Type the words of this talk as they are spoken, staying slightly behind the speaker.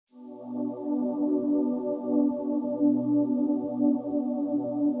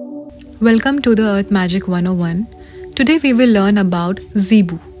Welcome to the Earth Magic 101. Today we will learn about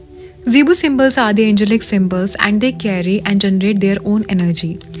Zibu. Zibu symbols are the angelic symbols and they carry and generate their own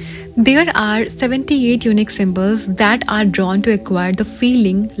energy. There are 78 unique symbols that are drawn to acquire the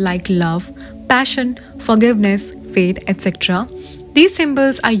feeling like love, passion, forgiveness, faith, etc. These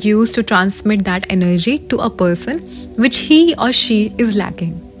symbols are used to transmit that energy to a person which he or she is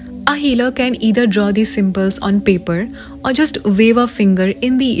lacking. A healer can either draw these symbols on paper or just wave a finger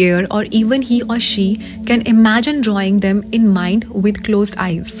in the air, or even he or she can imagine drawing them in mind with closed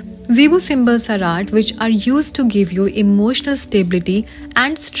eyes. Zibu symbols are art which are used to give you emotional stability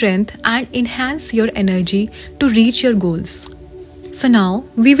and strength and enhance your energy to reach your goals. So now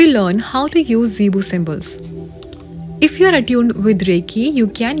we will learn how to use Zibu symbols. If you are attuned with Reiki, you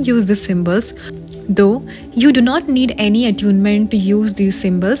can use the symbols. Though you do not need any attunement to use these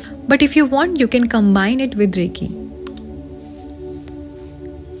symbols, but if you want, you can combine it with Reiki.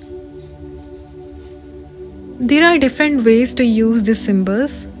 There are different ways to use these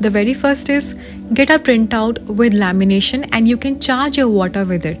symbols. The very first is get a printout with lamination and you can charge your water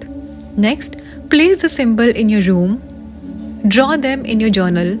with it. Next, place the symbol in your room. Draw them in your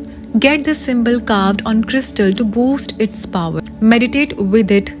journal. Get this symbol carved on crystal to boost its power. Meditate with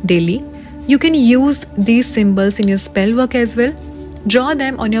it daily. You can use these symbols in your spell work as well. Draw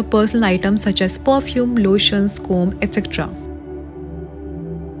them on your personal items such as perfume, lotions, comb, etc.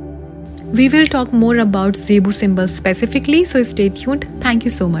 We will talk more about Zibu symbols specifically, so stay tuned. Thank you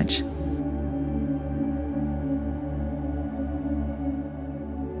so much.